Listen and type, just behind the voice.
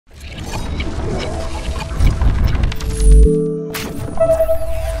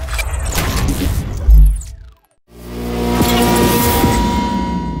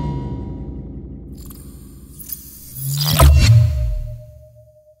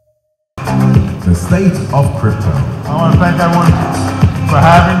the state of crypto. I want to thank everyone for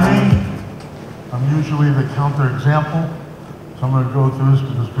having me. I'm usually the counterexample, so I'm going to go through this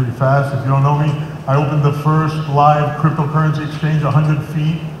because it's pretty fast. If you don't know me, I opened the first live cryptocurrency exchange 100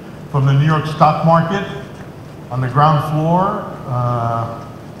 feet from the New York stock market on the ground floor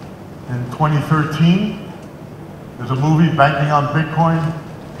in 2013. There's a movie, Banking on Bitcoin.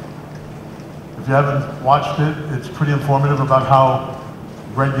 If you haven't watched it, it's pretty informative about how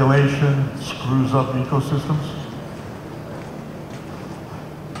regulation screws up ecosystems.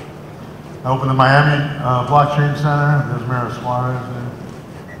 I opened the Miami Blockchain Center. There's Mayor Suarez.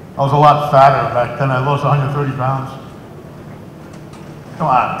 I was a lot fatter back then. I lost 130 pounds. Come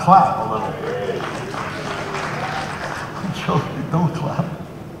on, clap a little. I'm joking, don't clap.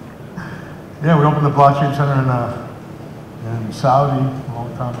 Yeah, we opened the Blockchain Center in Saudi a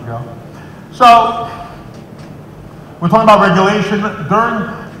long time ago. So, we're talking about regulation.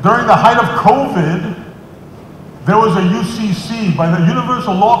 During the height of COVID, there was a UCC by the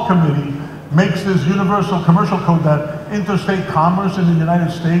Universal Law Committee makes this universal commercial code that interstate commerce in the United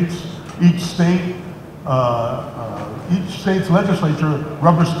States, each state's legislature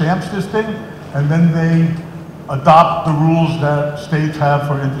rubber stamps this thing, and then they adopt the rules that states have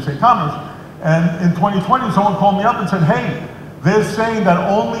for interstate commerce. And in 2020, someone called me up and said, hey, they're saying that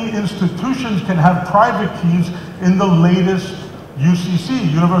only institutions can have private keys in the latest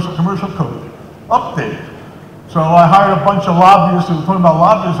UCC, Universal Commercial Code, update. So I hired a bunch of lobbyists. We were talking about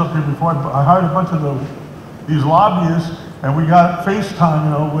lobbyists up here before. I hired a bunch of these lobbyists, and we got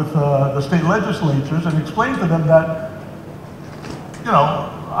FaceTime, with the state legislatures, and explained to them that,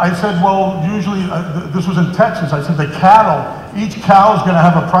 I said, well, usually, this was in Texas. I said the cattle, each cow is going to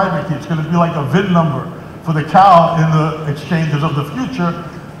have a private key. It's going to be like a VIN number for the cow in the exchanges of the future,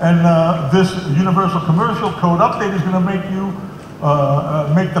 and this Universal Commercial Code update is going to make you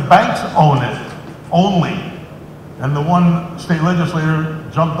make the banks own it only. And the one state legislator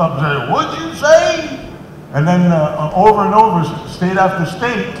jumped up and said, what'd you say? And then over and over, state after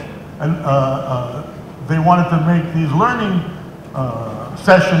state, and they wanted to make these learning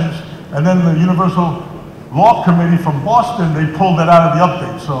sessions, and then the Universal Law Committee from Boston, they pulled it out of the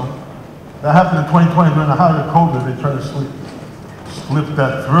update. So that happened in 2020 during the height of COVID. They tried to slip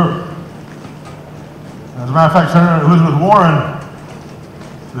that through. As a matter of fact, Senator Elizabeth Warren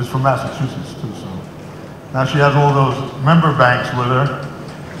is from Massachusetts too, so now she has all those member banks with her.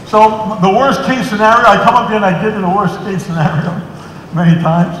 So the worst case scenario, I come up here and I give you the worst case scenario many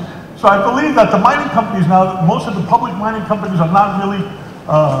times. So I believe that the mining companies now, most of the public mining companies are not really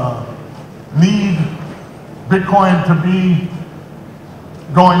need Bitcoin to be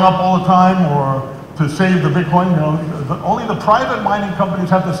going up all the time or to save the Bitcoin. Only the private mining companies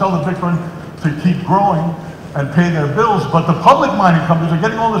have to sell the Bitcoin to keep growing and pay their bills, but the public mining companies are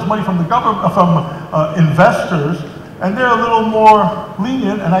getting all this money from the government, from investors, and they're a little more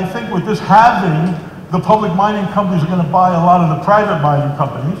lenient, and I think with this halving, the public mining companies are going to buy a lot of the private mining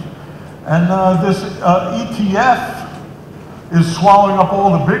companies, and this ETF is swallowing up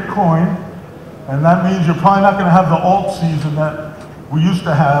all the Bitcoin, and that means you're probably not going to have the alt season that we used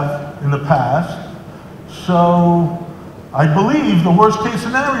to have in the past. So I believe the worst case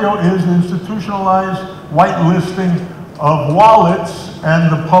scenario is the institutionalized whitelisting of wallets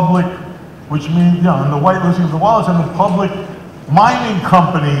and the public, which means, and the whitelisting of the wallets and the public mining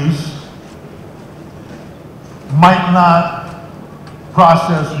companies might not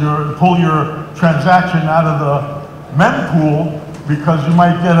pull your transaction out of the mempool because you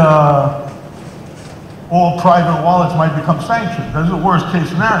might get all private wallets might become sanctioned. That's the worst case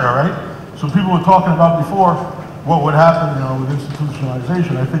scenario, right? So people were talking about before what would happen, with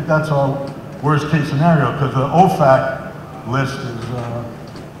institutionalization. I think that's our worst case scenario because the OFAC list is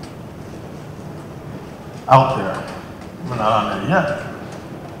out there. We're not on there yet.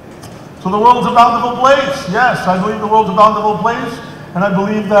 So the world's a bountiful place. Yes, I believe the world's a bountiful place, and I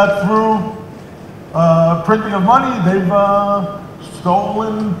believe that through printing of money, they've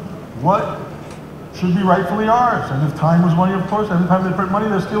stolen what should be rightfully ours. And if time was money, of course, every time they print money,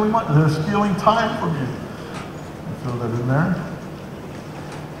 they're stealing money. They're stealing time from you. Throw that in there.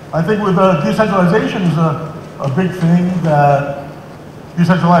 I think with decentralization is a big thing, that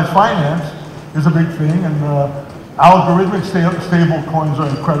decentralized finance is a big thing, and algorithmic stable coins are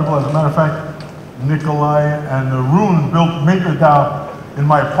incredible. As a matter of fact, Nikolai and Arun built MakerDAO in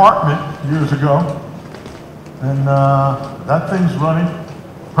my apartment years ago, and that thing's running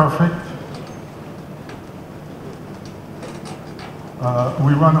perfect.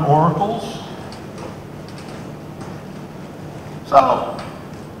 We run oracles. So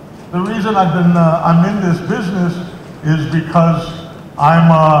the reason I'm in this business is because I'm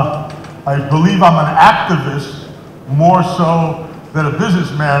I believe I'm an activist more so than a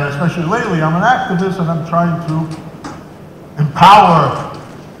businessman, especially lately. I'm an activist and I'm trying to empower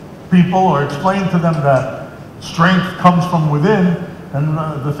people or explain to them that strength comes from within. And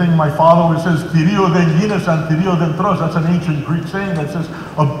the thing my father always says, "Tirio den ginas and tirio den tros." That's an ancient Greek saying that says,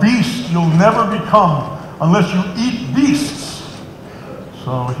 a beast you'll never become unless you eat beasts.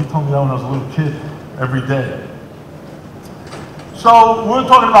 So he told me that when I was a little kid, every day. So we were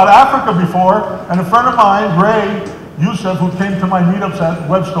talking about Africa before, and a friend of mine, Ray Youssef, who came to my meetups at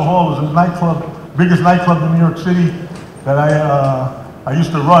Webster Hall, was a nightclub, biggest nightclub in New York City that I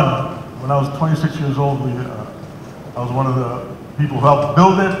used to run when I was 26 years old. I was one of the people who helped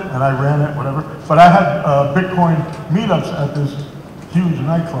build it, and I ran it, whatever. But I had Bitcoin meetups at this huge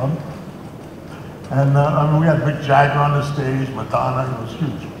nightclub. And I mean, we had Mick Jagger on the stage, Madonna, it was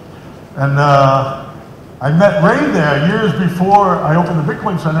huge. And I met Ray there years before I opened the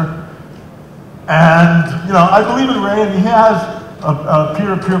Bitcoin Center. And, you know, I believe in Ray, and he has a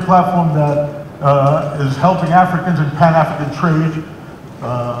peer-to-peer platform that is helping Africans in Pan-African trade.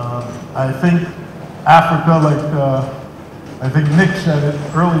 I think Africa, like I think Nick said it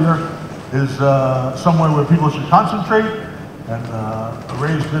earlier, is somewhere where people should concentrate. And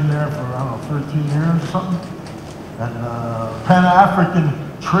Ray's been there for, I don't know, 13 years or something. And Pan-African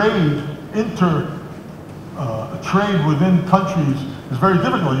trade, trade within countries is very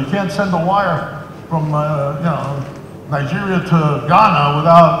difficult. You can't send a wire from, you know, Nigeria to Ghana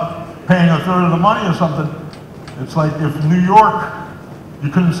without paying a third of the money or something. It's like if New York, you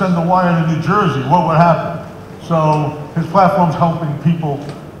couldn't send a wire to New Jersey, what would happen? So his platform's helping people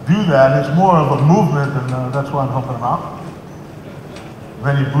do that. It's more of a movement, and that's why I'm helping him out.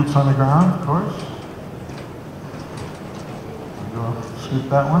 Many boots on the ground, of course. Go skip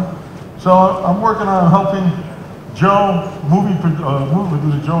that one. So I'm working on helping Joe, movie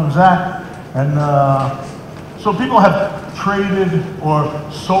producer Joe and Zach, and so people have traded or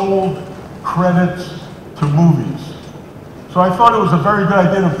sold credits to movies. So I thought it was a very good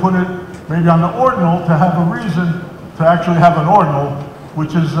idea to put it maybe on the ordinal, to have a reason to actually have an ordinal,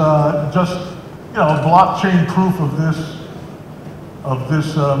 which is just, you know, blockchain proof of this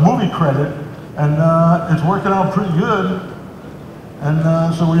movie credit, and it's working out pretty good.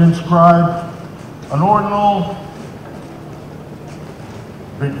 And so we inscribe an ordinal,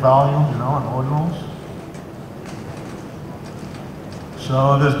 big volume, you know, on ordinals.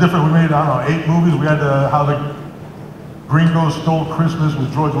 So there's different, we made, I don't know, 8 movies. We had How the Gringos Stole Christmas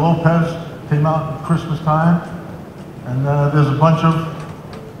with George Lopez, came out at Christmas time. And there's a bunch of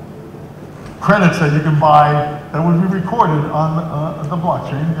credits that you can buy that would be recorded on the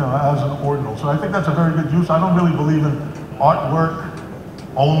blockchain, you know, as an ordinal. So I think that's a very good use. I don't really believe in artwork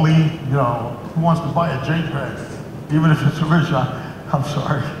only, you know, who wants to buy a JPEG, even if it's original, I'm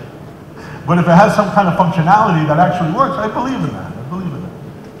sorry. But if it has some kind of functionality that actually works, I believe in that, I believe in it.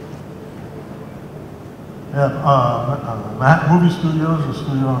 Yeah, Movie Studios, the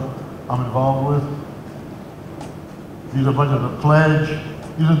studio I'm involved with. These are a bunch of The Pledge.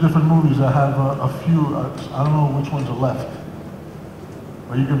 These are different movies that have a few, I don't know which ones are left.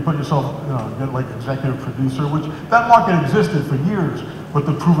 But you can put yourself, you know, get like executive producer, which that market existed for years, but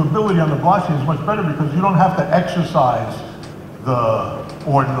the provability on the blockchain is much better because you don't have to exercise the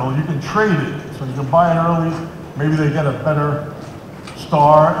ordinal. You can trade it. So you can buy it early, maybe they get a better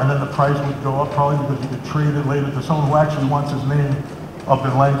star, and then the price would go up probably because you could trade it later to someone who actually wants his name up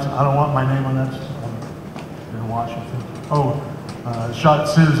in lights. I don't want my name on that in Washington. Oh, shot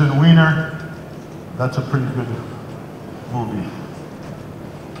Citizen Wiener. That's a pretty good movie.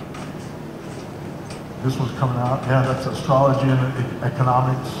 This one's coming out. Yeah, that's astrology and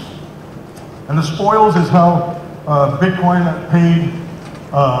economics. And the spoils is how Bitcoin paid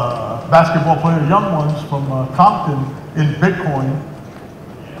basketball player, young ones from Compton in Bitcoin.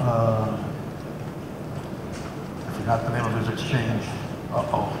 I forgot the name of his exchange.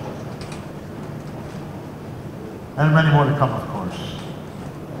 Uh-oh. And many more to come, of course.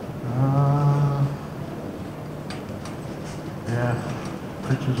 Yeah,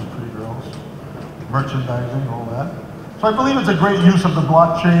 pictures of pretty girls. Merchandising, all that. So I believe it's a great use of the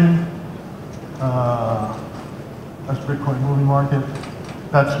blockchain. That's Bitcoin movie market.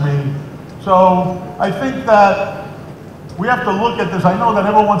 That's me. So I think that we have to look at this. I know that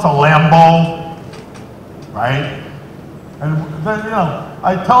everyone wants a Lambo, right? And then, you know,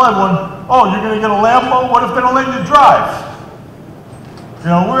 I tell everyone, oh, you're going to get a Lambo? What if they don't let you drive? You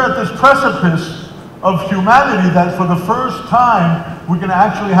know, we're at this precipice of humanity that for the first time, we're going to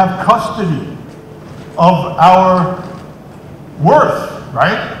actually have custody of our worth,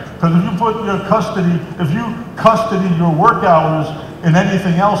 right? Because if you put your custody, if you custody your work hours in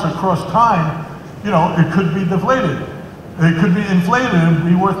anything else across time, you know, it could be deflated. It could be inflated and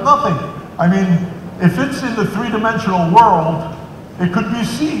be worth nothing. I mean, if it's in the three-dimensional world, it could be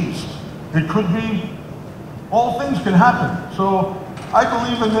seized. It could be, all things can happen. So I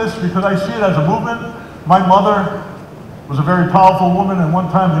believe in this because I see it as a movement. My mother was a very powerful woman, and one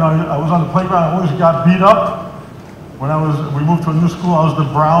time, you know, I was on the playground, I always got beat up. When we moved to a new school, I was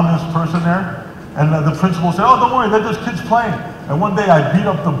the brownest person there. And the principal said, oh, don't worry, they're just kids playing. And one day I beat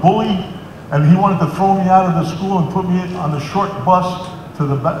up the bully, and he wanted to throw me out of the school and put me on the short bus to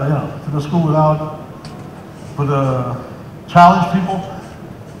the, you know, to the school for the challenge people.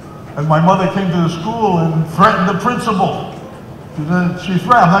 And my mother came to the school and threatened the principal. She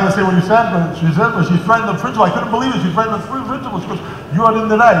threatened, I'm not gonna say what he said, but she threatened the principal. I couldn't believe it, she threatened the principal. She goes, you are in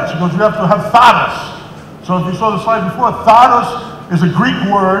the right. She goes, you have to have thanos. So if you saw the slide before, thanos is a Greek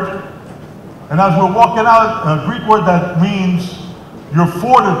word, and as we're walking out, a Greek word that means your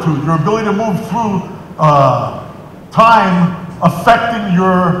fortitude, your ability to move through time affecting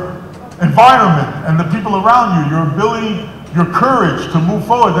your environment and the people around you, your ability, your courage to move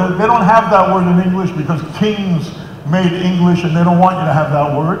forward. They don't have that word in English because kings made English and they don't want you to have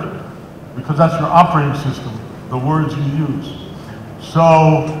that word because that's your operating system, the words you use.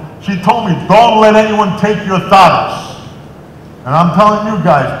 So she told me, don't let anyone take your thanos. And I'm telling you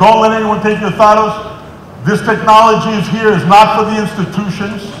guys, don't let anyone take your thanos. This technology is here, is not for the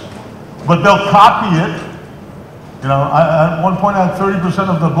institutions, but they'll copy it. You know, at one point I had 30%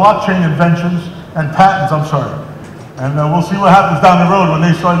 of the blockchain inventions and patents, I'm sorry. And we'll see what happens down the road when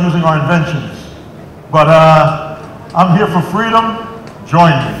they start using our inventions. But I'm here for freedom,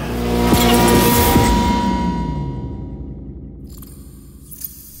 join me.